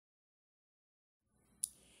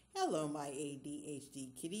Hello, my ADHD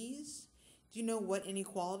kitties. Do you know what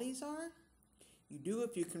inequalities are? You do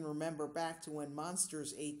if you can remember back to when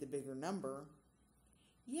monsters ate the bigger number.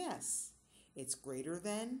 Yes, it's greater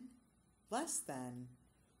than, less than,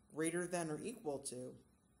 greater than or equal to.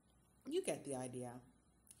 You get the idea.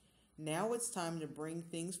 Now it's time to bring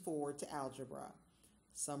things forward to algebra.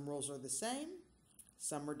 Some rules are the same,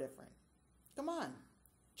 some are different. Come on,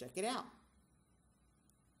 check it out.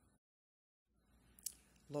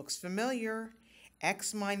 Looks familiar.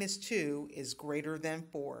 X minus 2 is greater than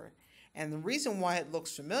 4. And the reason why it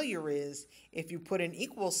looks familiar is if you put an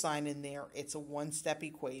equal sign in there, it's a one-step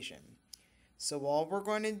equation. So all we're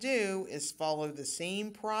going to do is follow the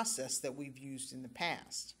same process that we've used in the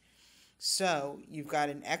past. So you've got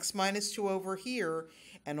an x minus 2 over here,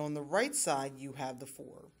 and on the right side you have the 4.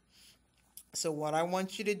 So what I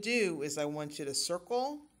want you to do is I want you to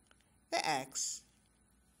circle the x,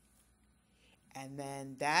 and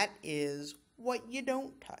then that is what you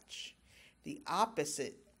don't touch. The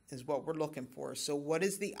opposite is what we're looking for. So what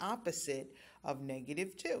is the opposite of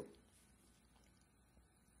negative 2?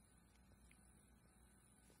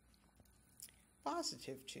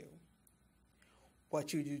 Positive 2.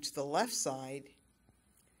 What you do to the left side,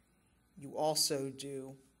 you also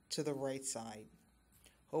do to the right side.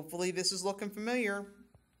 Hopefully this is looking familiar.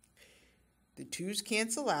 The 2's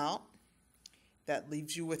cancel out. That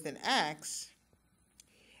leaves you with an x.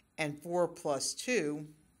 And 4 plus 2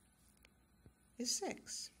 is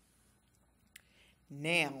 6.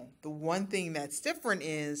 Now, the one thing that's different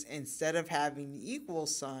is instead of having the equal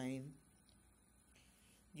sign,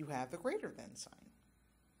 you have the greater than sign.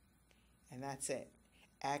 And that's it.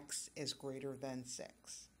 X is greater than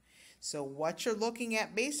 6. So what you're looking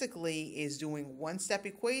at basically is doing one-step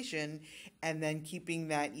equation and then keeping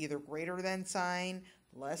that either greater than sign,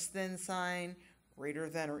 less than sign, greater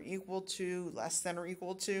than or equal to, less than or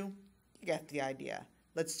equal to. You get the idea.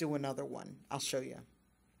 Let's do another one. I'll show you.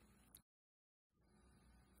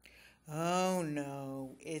 Oh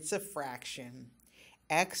no, it's a fraction.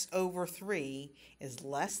 X over 3 is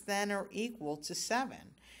less than or equal to 7.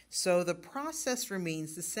 So the process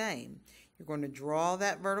remains the same. You're going to draw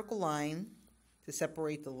that vertical line to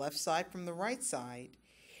separate the left side from the right side.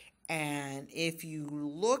 And if you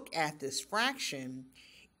look at this fraction,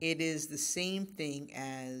 it is the same thing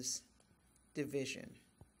as division.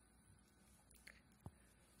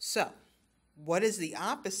 So, what is the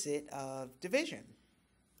opposite of division?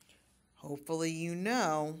 Hopefully you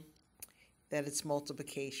know that it's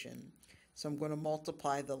multiplication. So I'm going to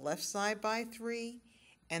multiply the left side by 3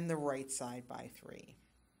 and the right side by 3.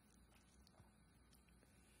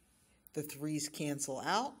 The 3's cancel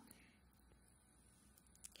out.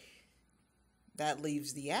 That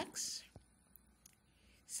leaves the x.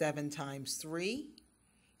 7 times 3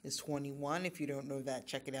 is 21. If you don't know that,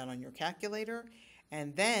 check it out on your calculator.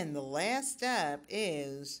 And then the last step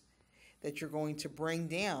is that you're going to bring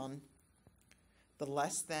down the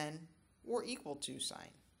less than or equal to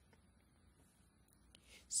sign.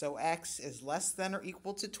 So x is less than or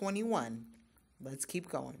equal to 21. Let's keep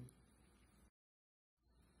going.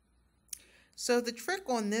 So the trick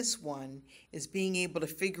on this one is being able to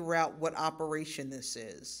figure out what operation this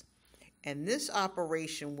is. And this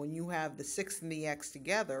operation, when you have the 6 and the x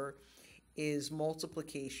together, is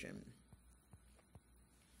multiplication.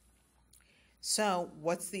 So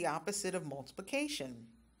what's the opposite of multiplication?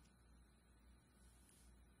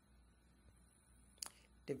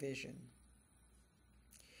 Division.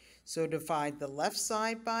 So divide the left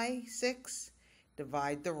side by 6,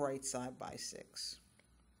 divide the right side by 6.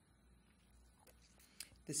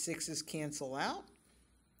 The 6's cancel out.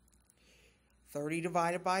 30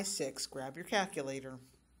 divided by 6. Grab your calculator.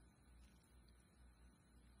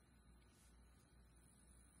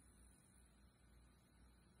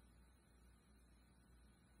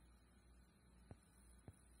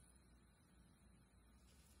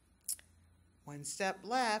 One step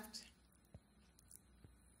left.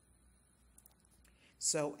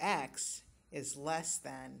 So x is less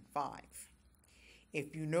than 5.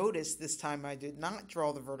 If you notice, this time I did not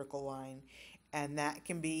draw the vertical line, and that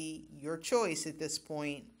can be your choice at this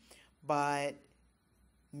point, but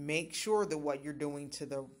make sure that what you're doing to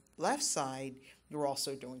the left side, you're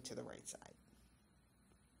also doing to the right side.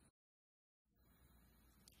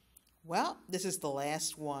 Well, this is the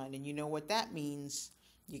last one, and you know what that means.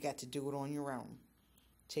 You got to do it on your own.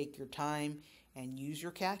 Take your time and use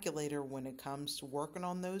your calculator when it comes to working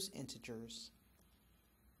on those integers.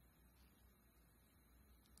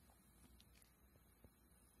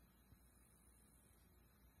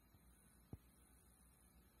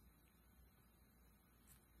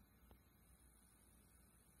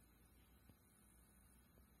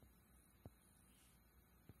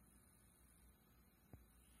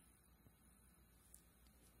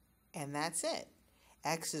 And that's it.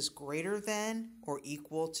 X is greater than or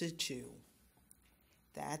equal to 2.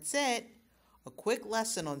 That's it. A quick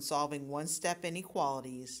lesson on solving one-step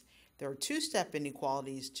inequalities. There are two-step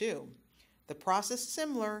inequalities too. The process is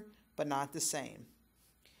similar, but not the same,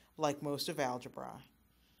 like most of algebra.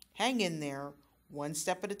 Hang in there, one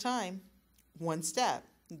step at a time. One step.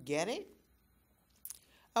 Get it?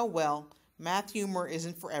 Oh well, math humor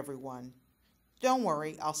isn't for everyone. Don't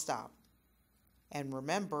worry, I'll stop. And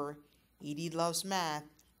remember, Edie loves math,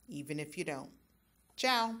 even if you don't.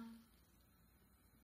 Ciao.